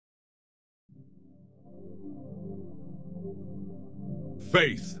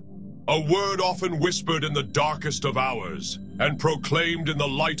Faith, a word often whispered in the darkest of hours and proclaimed in the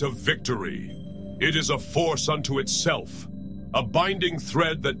light of victory. It is a force unto itself, a binding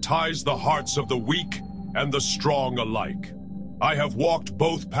thread that ties the hearts of the weak and the strong alike. I have walked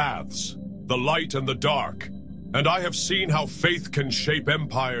both paths, the light and the dark, and I have seen how faith can shape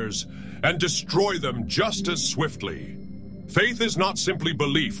empires and destroy them just as swiftly. Faith is not simply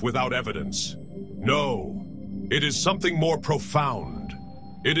belief without evidence. No, it is something more profound.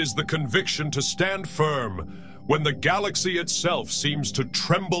 It is the conviction to stand firm when the galaxy itself seems to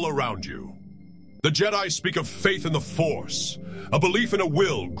tremble around you. The Jedi speak of faith in the Force, a belief in a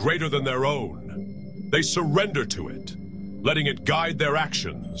will greater than their own. They surrender to it, letting it guide their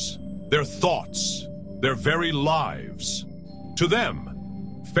actions, their thoughts, their very lives. To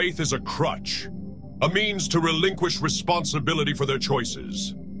them, faith is a crutch, a means to relinquish responsibility for their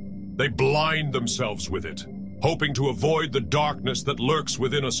choices. They blind themselves with it, hoping to avoid the darkness that lurks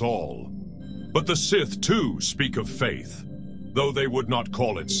within us all. But the Sith, too, speak of faith, though they would not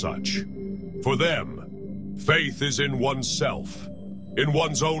call it such. For them, faith is in oneself, in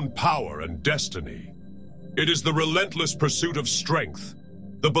one's own power and destiny. It is the relentless pursuit of strength,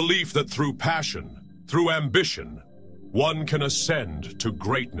 the belief that through passion, through ambition, one can ascend to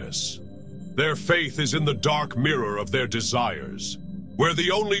greatness. Their faith is in the dark mirror of their desires, where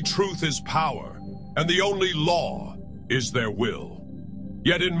the only truth is power, and the only law is their will.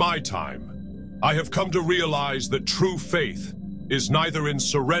 Yet in my time, I have come to realize that true faith is neither in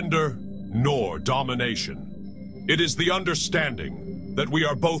surrender nor domination. It is the understanding that we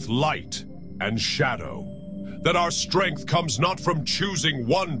are both light and shadow, that our strength comes not from choosing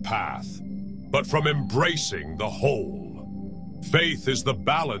one path, but from embracing the whole. Faith is the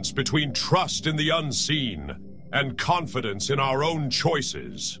balance between trust in the unseen and confidence in our own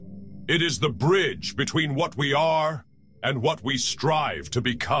choices. It is the bridge between what we are and what we strive to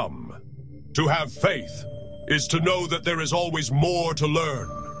become. To have faith is to know that there is always more to learn,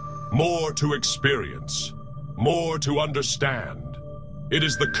 more to experience, more to understand. It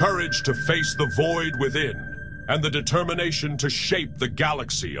is the courage to face the void within and the determination to shape the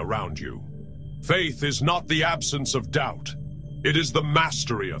galaxy around you. Faith is not the absence of doubt. It is the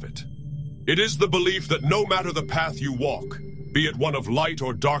mastery of it. It is the belief that no matter the path you walk, be it one of light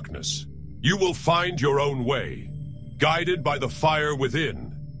or darkness, you will find your own way, guided by the fire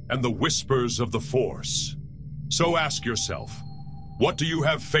within and the whispers of the Force. So ask yourself, what do you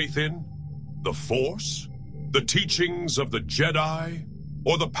have faith in? The Force? The teachings of the Jedi?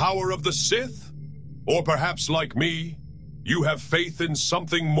 Or the power of the Sith? Or perhaps like me, you have faith in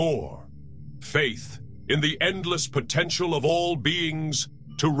something more. Faith in the endless potential of all beings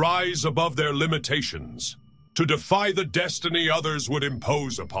to rise above their limitations, to defy the destiny others would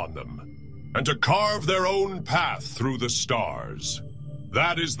impose upon them, and to carve their own path through the stars.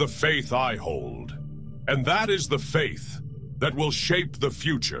 That is the faith I hold, and that is the faith that will shape the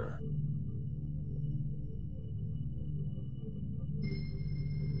future.